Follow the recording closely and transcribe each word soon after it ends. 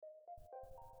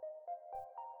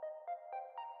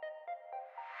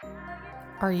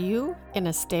Are you in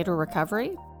a state of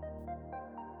recovery?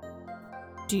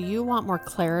 Do you want more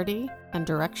clarity and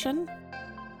direction?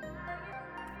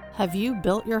 Have you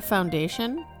built your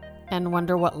foundation and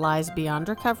wonder what lies beyond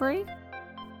recovery?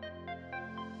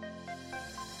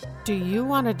 Do you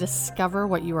want to discover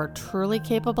what you are truly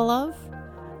capable of?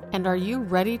 And are you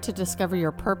ready to discover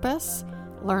your purpose,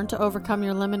 learn to overcome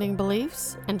your limiting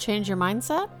beliefs, and change your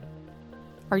mindset?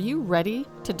 Are you ready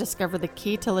to discover the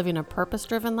key to living a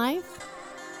purpose-driven life?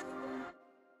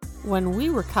 When we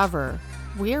recover,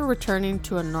 we are returning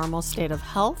to a normal state of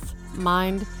health,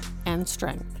 mind, and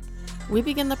strength. We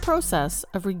begin the process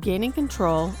of regaining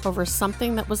control over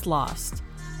something that was lost,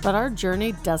 but our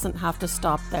journey doesn't have to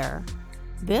stop there.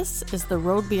 This is the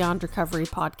Road Beyond Recovery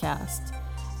podcast.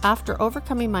 After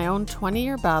overcoming my own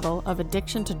 20-year battle of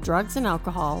addiction to drugs and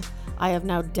alcohol, I have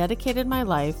now dedicated my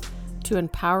life to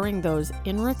empowering those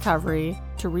in recovery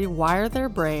to rewire their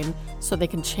brain so they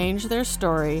can change their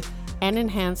story and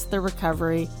enhance their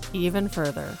recovery even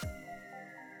further.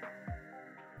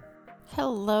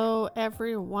 Hello,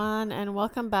 everyone, and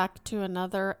welcome back to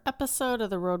another episode of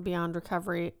the Road Beyond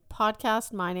Recovery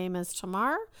podcast. My name is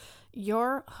Tamar,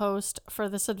 your host for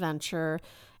this adventure.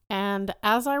 And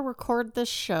as I record this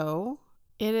show,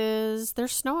 there's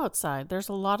snow outside. There's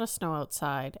a lot of snow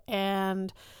outside.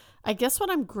 And I guess what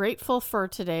I'm grateful for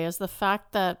today is the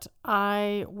fact that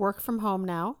I work from home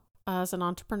now as an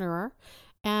entrepreneur.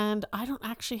 And I don't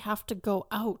actually have to go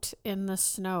out in the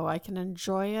snow. I can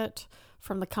enjoy it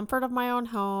from the comfort of my own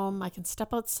home. I can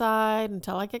step outside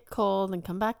until I get cold and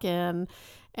come back in.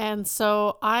 And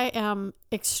so I am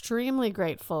extremely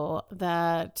grateful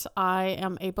that I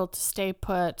am able to stay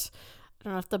put. I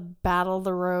don't have to battle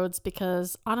the roads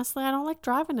because honestly, I don't like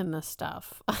driving in this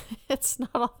stuff. It's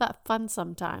not all that fun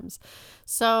sometimes.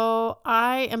 So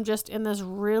I am just in this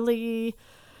really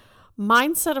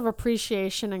mindset of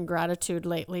appreciation and gratitude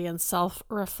lately and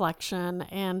self-reflection.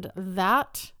 And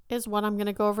that is what I'm going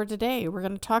to go over today. We're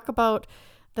going to talk about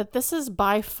that this has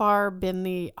by far been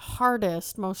the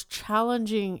hardest, most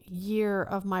challenging year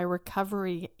of my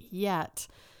recovery yet.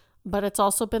 But it's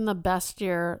also been the best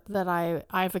year that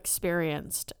I've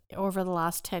experienced over the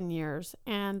last 10 years.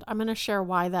 And I'm going to share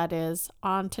why that is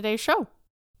on today's show.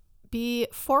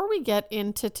 Before we get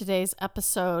into today's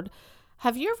episode,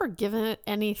 have you ever given it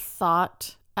any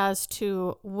thought as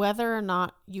to whether or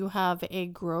not you have a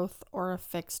growth or a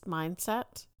fixed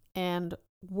mindset and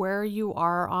where you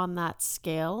are on that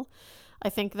scale? I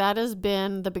think that has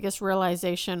been the biggest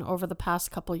realization over the past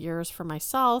couple years for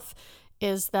myself,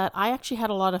 is that I actually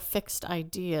had a lot of fixed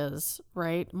ideas,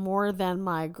 right? More than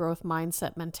my growth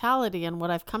mindset mentality. And what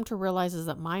I've come to realize is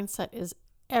that mindset is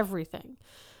everything,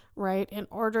 right? In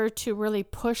order to really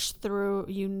push through,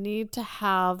 you need to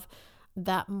have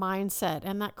that mindset,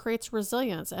 and that creates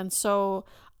resilience. And so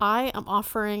I am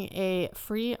offering a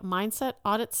free mindset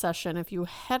audit session. If you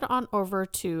head on over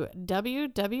to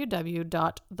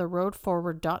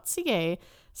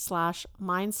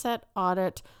www.theroadforward.ca/mindset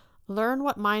audit, learn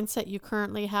what mindset you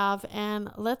currently have,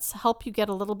 and let's help you get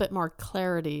a little bit more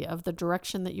clarity of the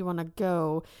direction that you want to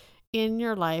go in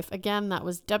your life. Again, that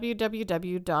was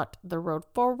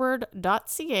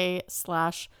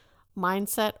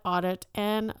www.theroadforward.ca/mindset audit,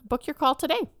 and book your call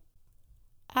today.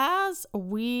 As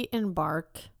we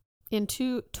embark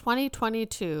into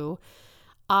 2022,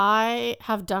 I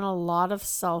have done a lot of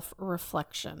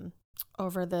self-reflection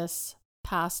over this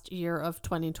past year of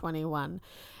 2021.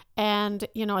 And,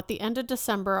 at the end of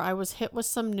December, I was hit with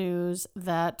some news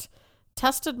that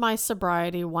tested my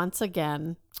sobriety once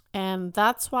again. And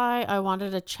that's why I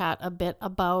wanted to chat a bit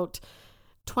about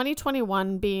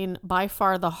 2021 being by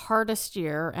far the hardest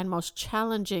year and most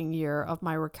challenging year of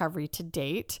my recovery to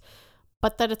date,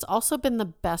 but that it's also been the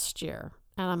best year.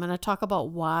 And I'm going to talk about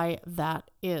why that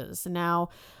is. Now,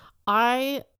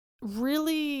 I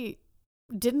really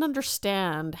didn't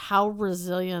understand how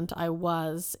resilient I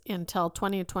was until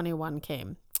 2021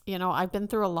 came. I've been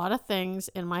through a lot of things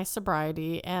in my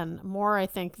sobriety, and more, I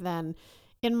think, than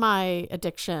in my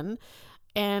addiction.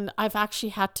 And I've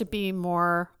actually had to be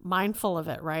more mindful of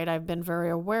it, right? I've been very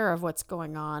aware of what's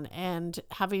going on and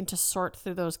having to sort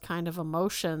through those kind of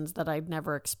emotions that I'd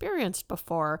never experienced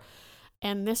before.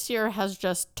 And this year has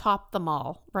just topped them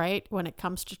all, right? When it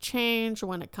comes to change,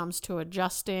 when it comes to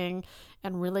adjusting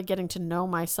and really getting to know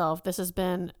myself, this has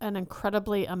been an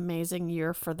incredibly amazing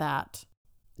year for that.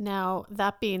 Now,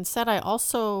 that being said, I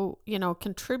also,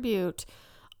 contribute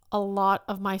a lot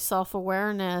of my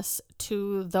self-awareness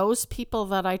to those people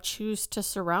that I choose to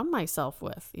surround myself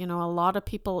with. A lot of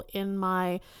people in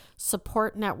my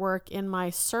support network, in my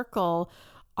circle,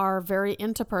 are very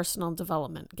into personal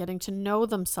development, getting to know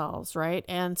themselves, right?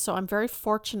 And so I'm very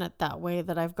fortunate that way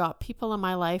that I've got people in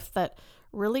my life that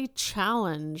really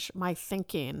challenge my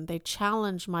thinking, they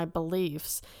challenge my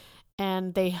beliefs,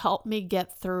 and they help me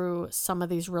get through some of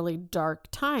these really dark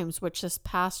times, which this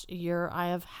past year I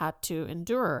have had to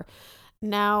endure.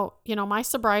 Now, my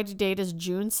sobriety date is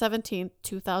June 17th,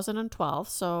 2012,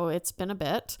 so it's been a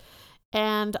bit.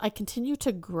 And I continue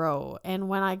to grow. And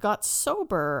when I got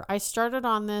sober, I started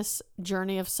on this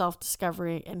journey of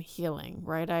self-discovery and healing,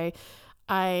 right?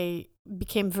 I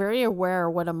became very aware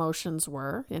what emotions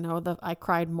were. I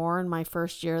cried more in my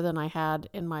first year than I had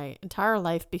in my entire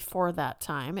life before that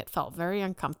time. It felt very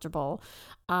uncomfortable.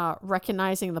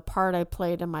 Recognizing the part I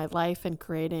played in my life and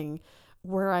creating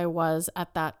where I was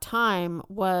at that time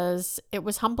was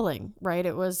humbling, right?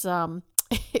 It was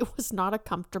it was not a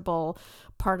comfortable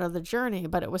part of the journey,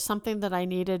 but it was something that I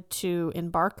needed to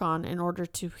embark on in order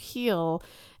to heal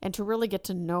and to really get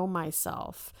to know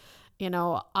myself.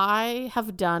 I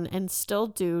have done and still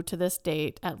do to this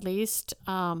date at least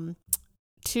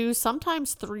 2,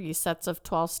 sometimes 3 sets of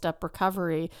 12-step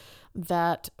recovery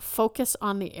that focus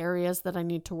on the areas that I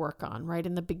need to work on, right?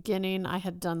 In the beginning, I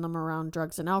had done them around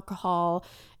drugs and alcohol.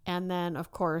 And then,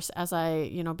 of course, as I,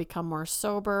 become more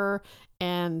sober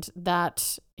and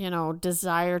that,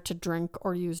 desire to drink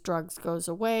or use drugs goes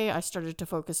away, I started to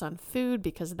focus on food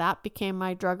because that became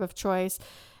my drug of choice.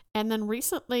 And then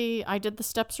recently, I did the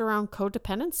steps around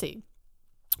codependency,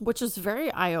 which was very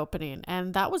eye-opening.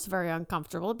 And that was very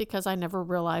uncomfortable because I never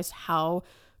realized how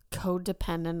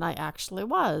codependent I actually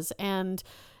was. And,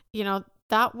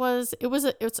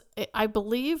 I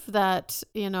believe that,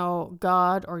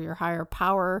 God or your higher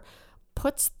power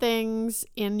puts things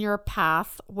in your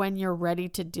path when you're ready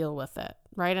to deal with it,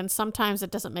 right? And sometimes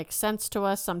it doesn't make sense to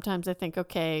us. Sometimes I think,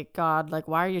 okay, God, like,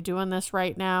 why are you doing this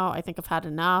right now? I think I've had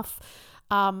enough.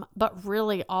 But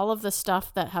really, all of the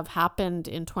stuff that have happened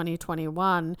in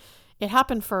 2021, it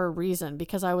happened for a reason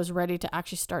because I was ready to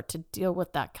actually start to deal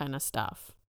with that kind of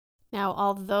stuff. Now,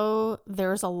 although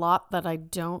there's a lot that I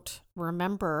don't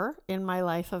remember in my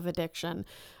life of addiction,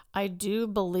 I do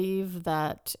believe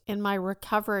that in my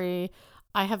recovery,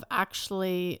 I have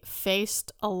actually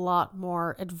faced a lot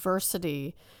more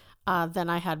adversity than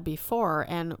I had before.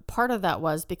 And part of that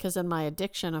was because in my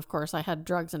addiction, of course, I had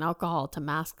drugs and alcohol to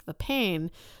mask the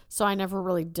pain. So I never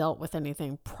really dealt with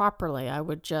anything properly. I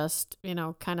would just,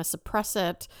 kind of suppress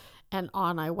it. And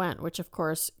on I went, which of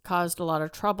course caused a lot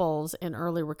of troubles in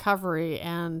early recovery.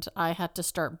 And I had to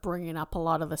start bringing up a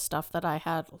lot of the stuff that I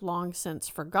had long since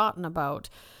forgotten about.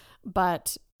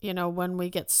 But, when we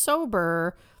get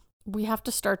sober, we have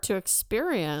to start to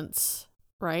experience,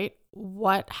 right,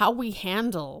 how we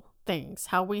handle things,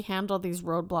 how we handle these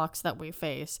roadblocks that we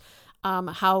face,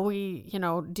 how we,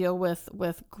 deal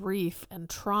with grief and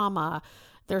trauma.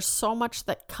 There's so much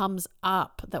that comes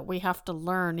up that we have to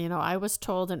learn. I was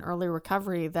told in early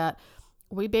recovery that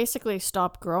we basically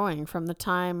stop growing from the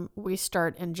time we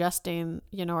start ingesting,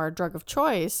 our drug of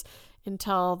choice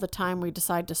until the time we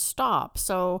decide to stop.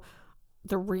 So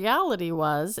the reality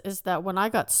is that when I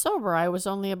got sober, I was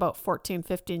only about 14,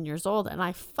 15 years old. And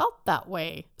I felt that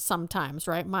way sometimes,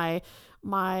 right?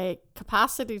 My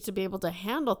capacity to be able to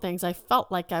handle things, I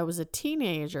felt like I was a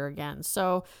teenager again.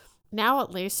 So now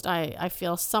at least I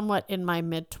feel somewhat in my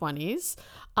mid-20s,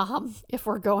 if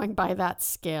we're going by that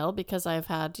scale, because I've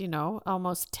had,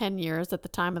 almost 10 years at the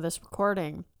time of this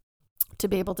recording to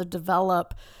be able to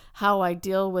develop how I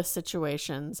deal with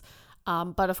situations.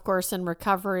 But of course, in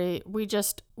recovery, we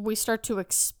start to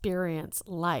experience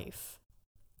life.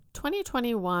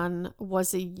 2021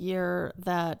 was a year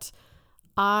that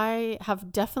I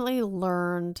have definitely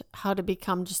learned how to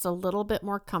become just a little bit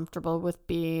more comfortable with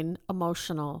being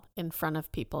emotional in front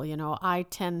of people. I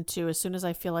tend to, as soon as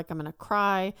I feel like I'm going to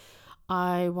cry,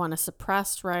 I want to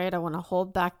suppress, right? I want to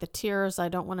hold back the tears. I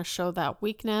don't want to show that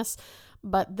weakness.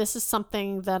 But this is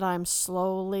something that I'm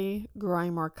slowly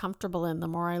growing more comfortable in the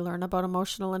more I learn about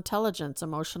emotional intelligence,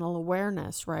 emotional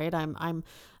awareness, right? I'm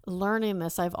learning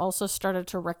this. I've also started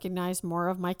to recognize more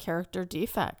of my character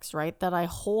defects, right? That I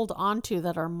hold on to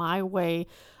that are my way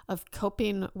of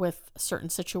coping with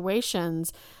certain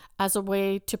situations as a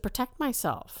way to protect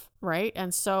myself, right?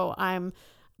 And so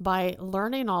by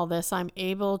learning all this, I'm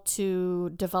able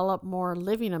to develop more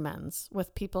living amends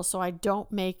with people so I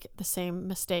don't make the same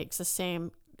mistakes,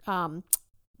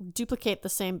 duplicate the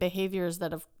same behaviors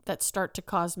that start to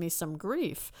cause me some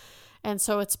grief. And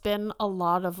so it's been a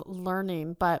lot of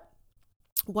learning. But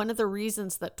one of the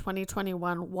reasons that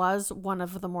 2021 was one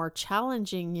of the more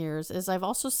challenging years is I've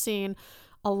also seen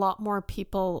a lot more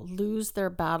people lose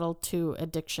their battle to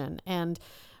addiction. And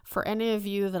for any of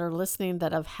you that are listening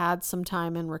that have had some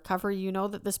time in recovery, you know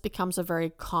that this becomes a very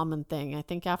common thing. I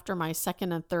think after my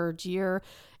second and third year,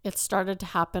 it started to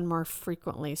happen more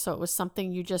frequently. So it was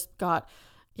something you just got,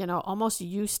 almost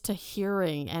used to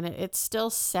hearing. And it's still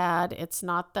sad. It's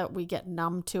not that we get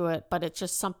numb to it, but it's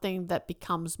just something that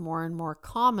becomes more and more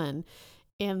common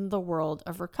in the world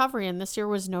of recovery. And this year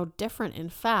was no different. In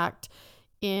fact,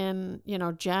 in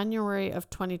January of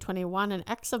 2021, an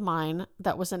ex of mine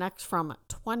that was an ex from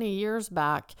 20 years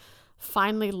back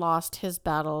finally lost his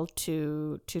battle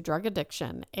to drug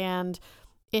addiction. And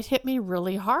it hit me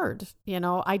really hard.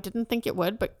 I didn't think it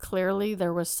would, but clearly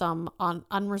there was some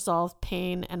unresolved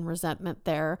pain and resentment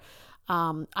there.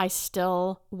 I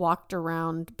still walked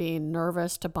around being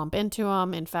nervous to bump into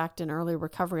him. In fact, in early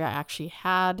recovery, I actually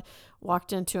had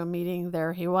walked into a meeting.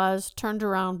 There he was, turned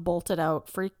around, bolted out,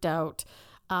 freaked out,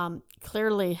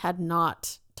 clearly had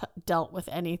not dealt with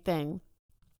anything.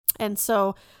 And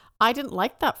so I didn't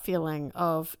like that feeling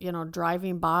of,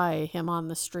 driving by him on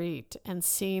the street and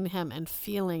seeing him and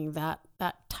feeling that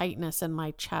tightness in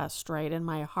my chest, right, in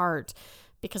my heart,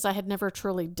 because I had never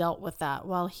truly dealt with that.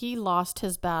 Well, he lost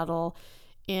his battle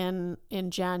in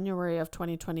January of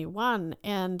 2021.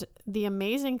 And the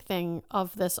amazing thing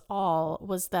of this all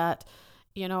was that,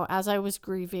 as I was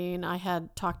grieving, I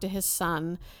had talked to his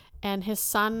son. And his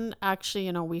son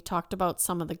actually, we talked about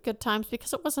some of the good times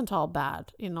because it wasn't all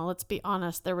bad. Let's be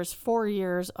honest, there was 4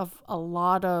 years of a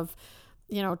lot of,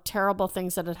 terrible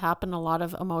things that had happened, a lot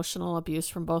of emotional abuse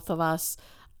from both of us.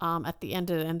 At the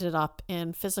end, it ended up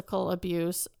in physical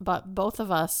abuse, but both of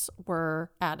us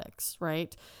were addicts,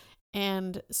 right?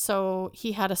 And so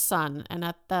he had a son, and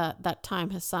at that time,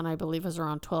 his son, I believe, was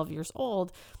around 12 years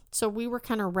old. So we were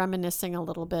kind of reminiscing a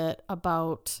little bit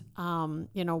about,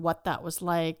 what that was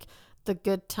like, the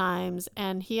good times.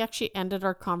 And he actually ended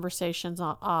our conversations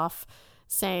off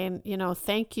saying,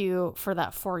 thank you for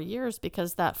that 4 years,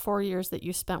 because that 4 years that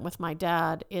you spent with my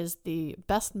dad is the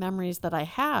best memories that I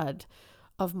had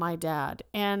of my dad.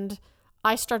 And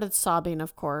I started sobbing,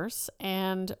 of course.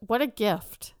 And what a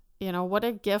gift, what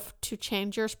a gift to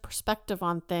change your perspective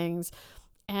on things.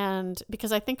 And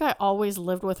because I think I always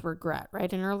lived with regret,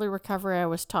 right? In early recovery, I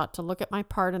was taught to look at my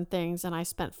part in things. And I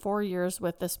spent 4 years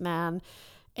with this man.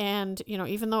 And,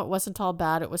 even though it wasn't all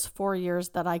bad, it was 4 years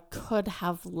that I could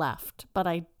have left, but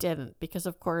I didn't, because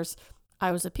of course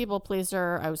I was a people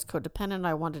pleaser. I was codependent.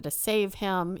 I wanted to save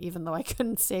him, even though I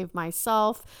couldn't save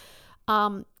myself.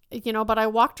 But I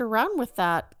walked around with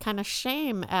that kind of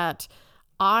shame at,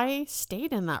 I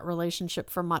stayed in that relationship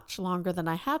for much longer than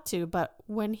I had to. But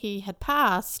when he had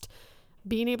passed,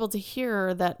 being able to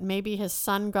hear that maybe his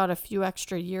son got a few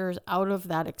extra years out of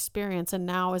that experience and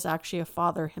now is actually a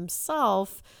father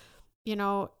himself,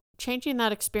 changing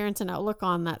that experience and outlook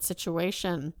on that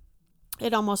situation,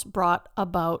 it almost brought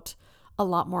about a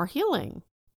lot more healing.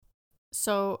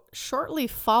 So shortly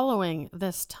following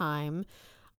this time,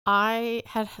 I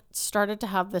had started to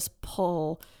have this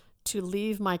pull to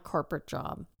leave my corporate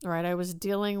job, right? I was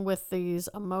dealing with these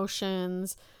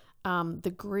emotions,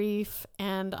 the grief,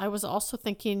 and I was also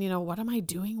thinking, what am I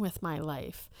doing with my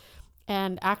life?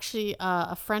 And actually,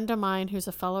 a friend of mine who's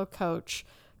a fellow coach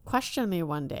questioned me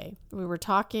one day. We were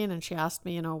talking and she asked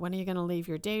me, when are you going to leave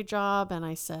your day job? And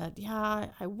I said, yeah,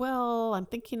 I will. I'm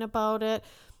thinking about it,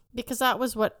 because that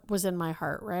was what was in my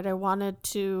heart, right? I wanted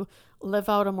to live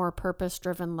out a more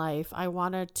purpose-driven life. I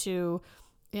wanted to,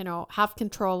 have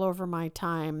control over my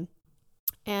time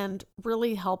and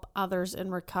really help others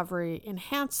in recovery,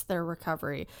 enhance their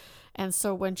recovery. And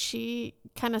so when she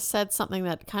kind of said something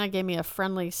that kind of gave me a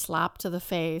friendly slap to the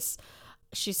face,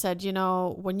 she said,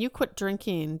 when you quit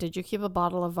drinking, did you keep a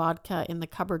bottle of vodka in the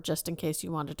cupboard just in case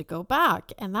you wanted to go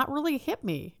back? And that really hit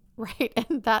me, right?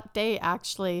 And that day,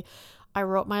 actually, I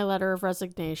wrote my letter of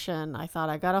resignation. I thought,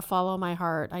 I got to follow my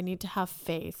heart. I need to have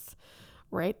faith,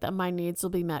 right? That my needs will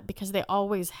be met, because they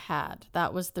always had.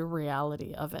 That was the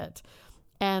reality of it.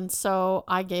 And so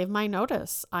I gave my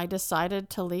notice. I decided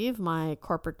to leave my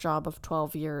corporate job of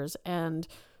 12 years and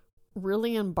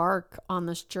really embark on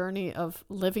this journey of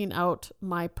living out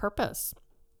my purpose.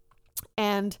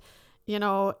 And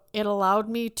it allowed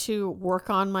me to work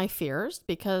on my fears,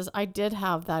 because I did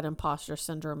have that imposter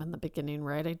syndrome in the beginning,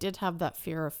 right? I did have that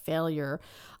fear of failure,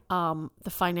 the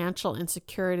financial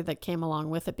insecurity that came along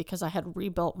with it, because I had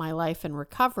rebuilt my life in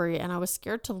recovery and I was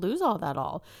scared to lose all that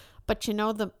all. But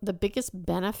the biggest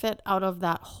benefit out of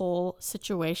that whole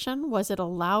situation was it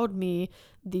allowed me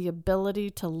the ability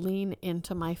to lean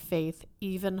into my faith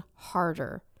even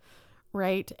harder.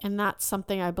 Right. And that's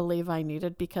something I believe I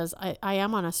needed, because I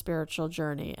am on a spiritual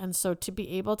journey. And so to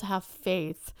be able to have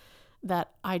faith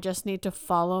that I just need to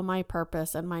follow my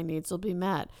purpose and my needs will be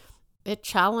met. It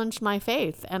challenged my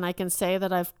faith, and I can say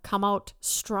that I've come out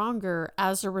stronger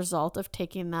as a result of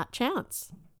taking that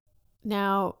chance.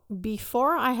 Now,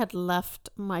 before I had left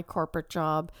my corporate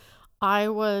job, I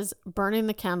was burning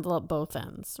the candle at both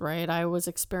ends, right? I was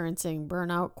experiencing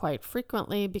burnout quite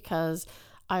frequently because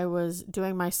I was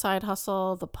doing my side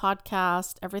hustle, the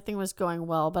podcast, everything was going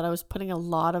well, but I was putting a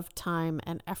lot of time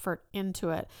and effort into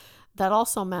it. That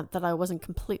also meant that I wasn't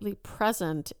completely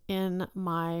present in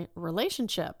my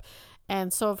relationship.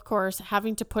 And so, of course,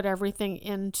 having to put everything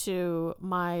into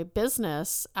my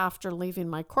business after leaving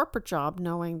my corporate job,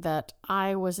 knowing that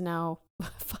I was now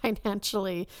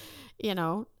financially,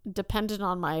 dependent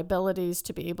on my abilities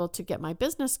to be able to get my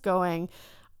business going,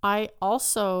 I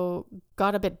also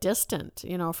got a bit distant,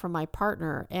 from my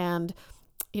partner. And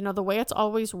the way it's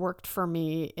always worked for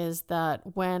me is that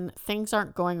when things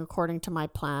aren't going according to my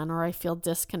plan or I feel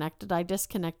disconnected, I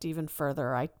disconnect even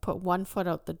further. I put one foot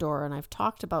out the door, and I've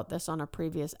talked about this on a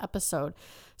previous episode.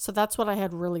 So that's what I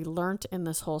had really learned in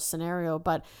this whole scenario.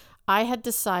 But I had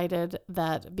decided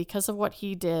that because of what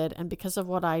he did and because of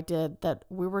what I did, that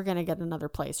we were going to get another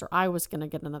place, or I was going to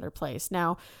get another place.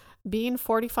 Now, being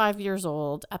 45 years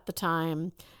old at the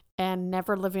time, and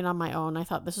never living on my own, I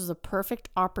thought this was a perfect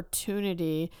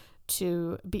opportunity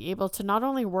to be able to not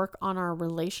only work on our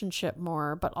relationship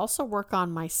more, but also work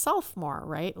on myself more,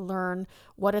 right? Learn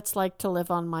what it's like to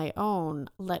live on my own,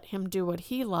 let him do what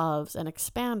he loves and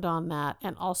expand on that,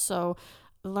 and also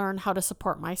learn how to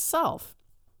support myself.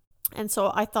 And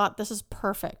so I thought this is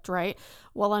perfect, right?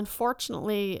 Well,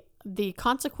 unfortunately, the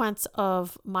consequence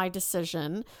of my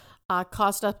decision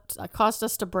caused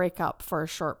us to break up for a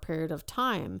short period of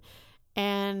time.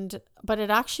 But it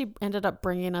actually ended up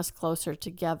bringing us closer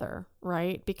together,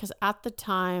 right? Because at the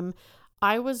time,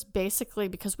 I was basically,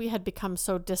 because we had become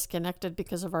so disconnected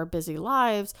because of our busy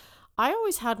lives, I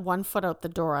always had one foot out the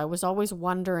door. I was always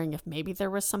wondering if maybe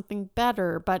there was something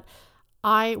better. But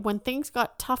when things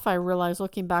got tough, I realized,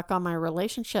 looking back on my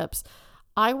relationships,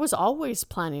 I was always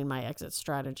planning my exit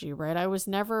strategy, right? I was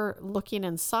never looking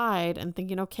inside and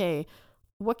thinking, okay,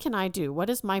 what can I do? What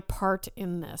is my part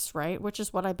in this, right? Which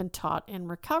is what I've been taught in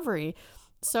recovery.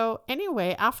 So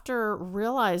anyway, after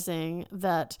realizing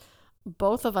that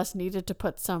both of us needed to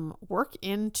put some work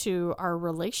into our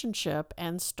relationship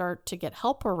and start to get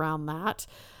help around that,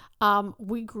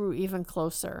 we grew even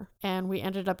closer and we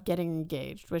ended up getting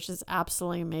engaged, which is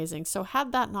absolutely amazing. So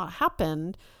had that not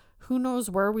happened, who knows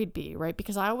where we'd be, right?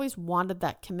 Because I always wanted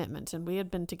that commitment, and we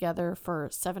had been together for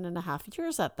 7.5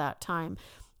 years at that time.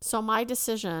 So my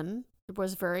decision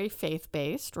was very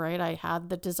faith-based, right? I had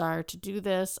the desire to do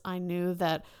this. I knew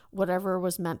that whatever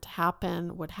was meant to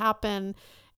happen would happen.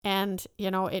 And,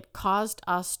 it caused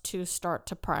us to start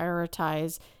to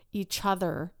prioritize each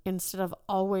other instead of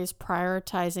always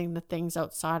prioritizing the things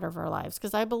outside of our lives.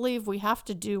 Because I believe we have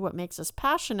to do what makes us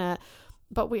passionate,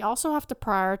 but we also have to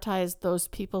prioritize those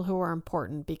people who are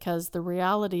important, because the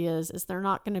reality is they're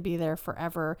not going to be there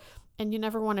forever, and you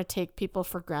never want to take people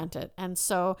for granted. And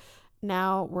so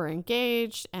now we're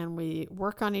engaged and we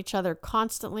work on each other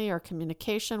constantly, our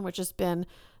communication, which has been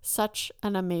such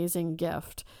an amazing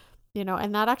gift.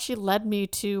 And that actually led me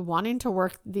to wanting to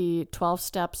work the 12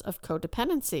 steps of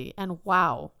codependency. And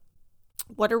wow,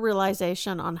 what a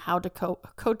realization on how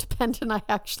codependent I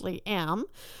actually am.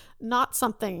 Not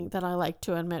something that I like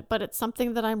to admit, but it's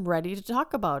something that I'm ready to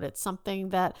talk about. It's something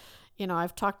that,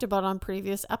 I've talked about on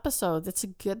previous episodes. It's a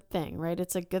good thing, right?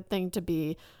 It's a good thing to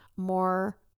be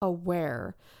more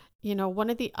aware. One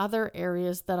of the other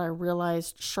areas that I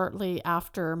realized shortly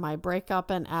after my breakup,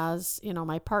 and as,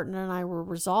 my partner and I were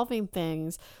resolving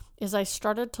things, is I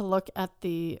started to look at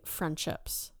the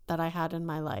friendships that I had in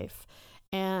my life.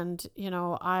 And,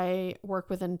 I work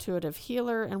with Intuitive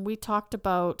Healer, and we talked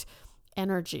about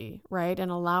energy, right? And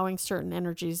allowing certain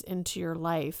energies into your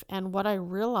life. And what I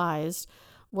realized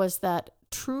was that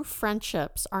true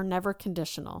friendships are never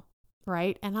conditional,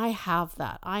 right? And I have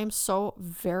that. I am so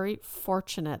very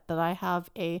fortunate that I have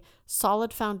a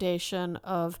solid foundation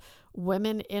of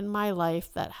women in my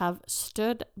life that have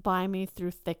stood by me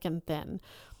through thick and thin.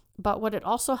 But what it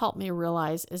also helped me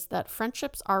realize is that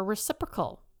friendships are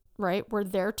reciprocal, right? We're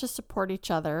there to support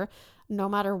each other no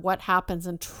matter what happens.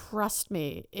 And trust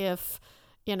me, if,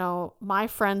 my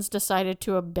friends decided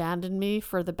to abandon me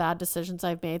for the bad decisions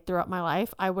I've made throughout my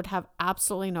life, I would have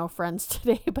absolutely no friends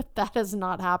today, but that has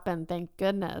not happened, thank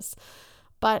goodness.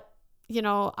 But,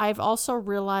 I've also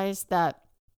realized that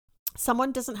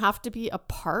someone doesn't have to be a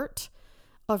part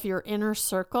of your inner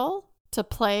circle to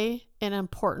play an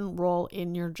important role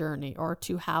in your journey, or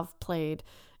to have played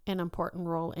an important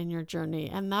role in your journey.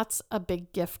 And that's a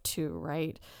big gift too,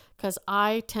 right? Because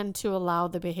I tend to allow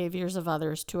the behaviors of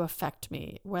others to affect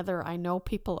me, whether I know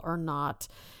people or not.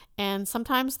 And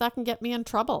sometimes that can get me in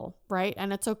trouble, right?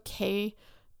 And it's okay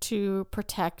to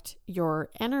protect your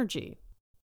energy.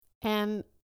 And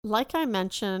like I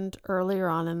mentioned earlier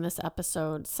on in this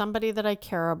episode, somebody that I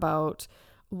care about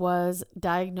was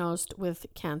diagnosed with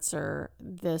cancer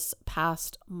this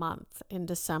past month in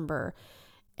December.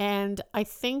 And I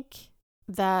think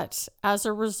that as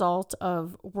a result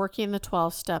of working the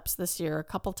 12 steps this year a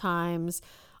couple times,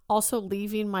 also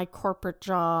leaving my corporate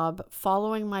job,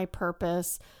 following my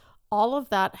purpose, all of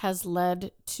that has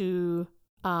led to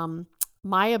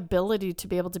my ability to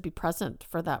be able to be present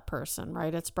for that person,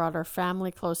 right? It's brought our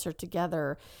family closer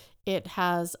together. It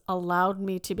has allowed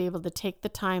me to be able to take the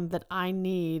time that I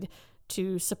need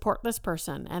to support this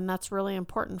person. And that's really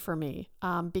important for me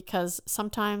because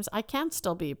sometimes I can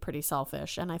still be pretty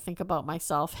selfish and I think about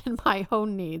myself and my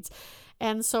own needs.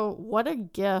 And so what a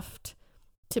gift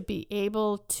to be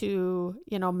able to,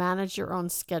 manage your own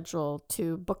schedule,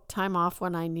 to book time off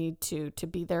when I need to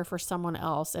be there for someone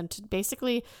else, and to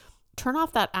basically turn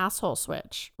off that asshole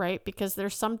switch, right? Because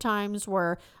there's some times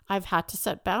where I've had to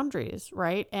set boundaries,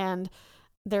 right? And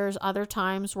there's other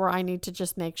times where I need to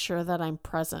just make sure that I'm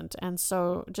present. And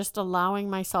so just allowing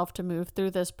myself to move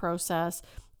through this process,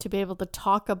 to be able to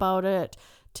talk about it,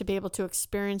 to be able to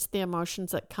experience the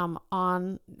emotions that come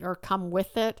on or come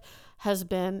with it has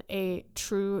been a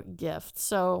true gift.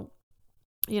 So,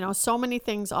 so many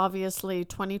things, obviously,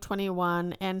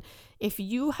 2021. And if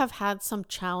you have had some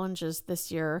challenges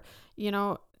this year,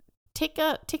 take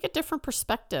a different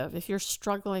perspective if you're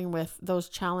struggling with those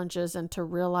challenges and to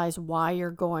realize why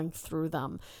you're going through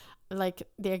them. Like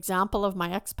the example of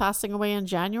my ex passing away in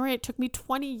January, it took me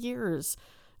 20 years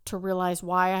to realize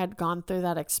why I had gone through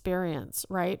that experience,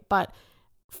 right? But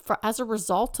as a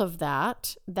result of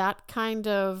that kind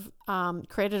of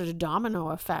created a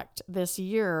domino effect this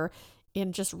year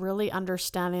in just really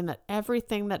understanding that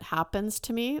everything that happens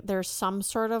to me, there's some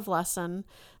sort of lesson.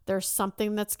 There's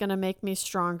something that's going to make me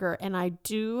stronger. And I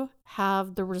do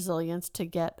have the resilience to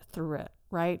get through it,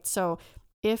 right? So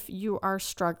if you are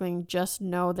struggling, just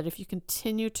know that if you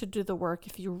continue to do the work,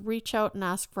 if you reach out and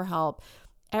ask for help,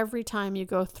 every time you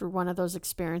go through one of those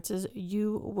experiences,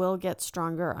 you will get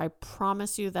stronger. I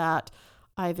promise you that.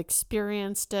 I've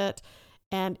experienced it.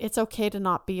 And it's okay to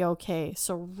not be okay.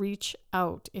 So reach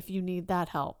out if you need that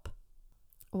help.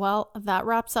 Well, that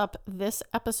wraps up this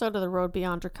episode of the Road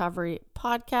Beyond Recovery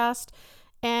podcast.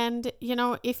 And,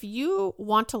 if you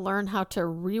want to learn how to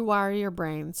rewire your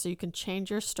brain so you can change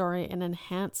your story and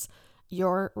enhance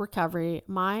your recovery,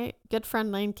 my good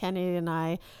friend Lane Kennedy and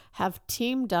I have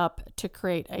teamed up to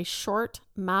create a short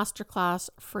masterclass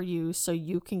for you so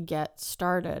you can get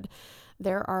started.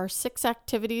 There are 6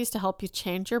 activities to help you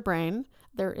change your brain.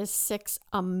 There is 6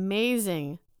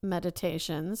 amazing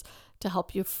meditations to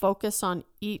help you focus on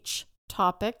each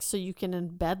topic so you can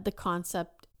embed the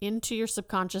concept into your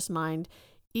subconscious mind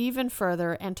even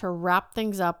further. And to wrap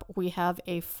things up, we have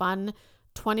a fun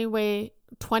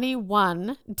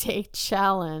 21-day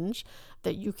challenge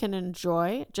that you can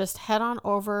enjoy. Just head on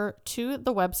over to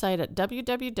the website at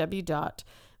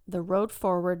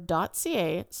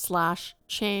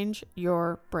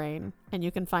www.theroadforward.ca/changeyourbrain, and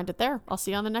you can find it there. I'll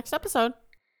see you on the next episode.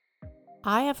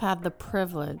 I have had the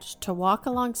privilege to walk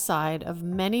alongside of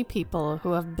many people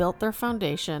who have built their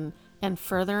foundation and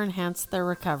further enhanced their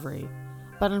recovery.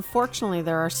 But unfortunately,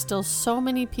 there are still so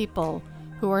many people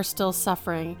who are still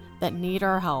suffering that need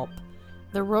our help.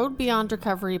 The Road Beyond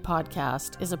Recovery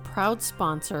podcast is a proud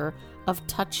sponsor of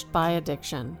Touched by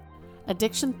Addiction.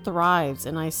 Addiction thrives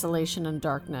in isolation and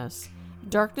darkness.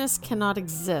 Darkness cannot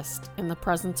exist in the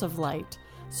presence of light.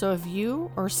 So if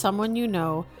you or someone you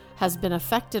know has been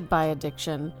affected by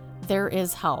addiction, there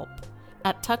is help.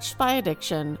 At Touched by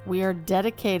Addiction, we are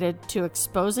dedicated to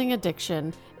exposing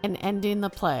addiction and ending the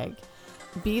plague.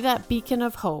 Be that beacon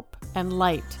of hope and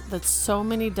light that so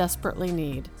many desperately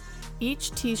need.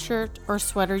 Each t-shirt or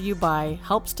sweater you buy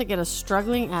helps to get a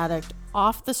struggling addict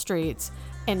off the streets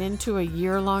and into a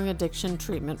year-long addiction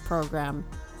treatment program.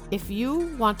 If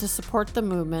you want to support the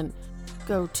movement,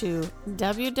 go to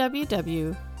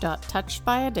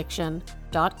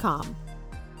www.touchedbyaddiction.com.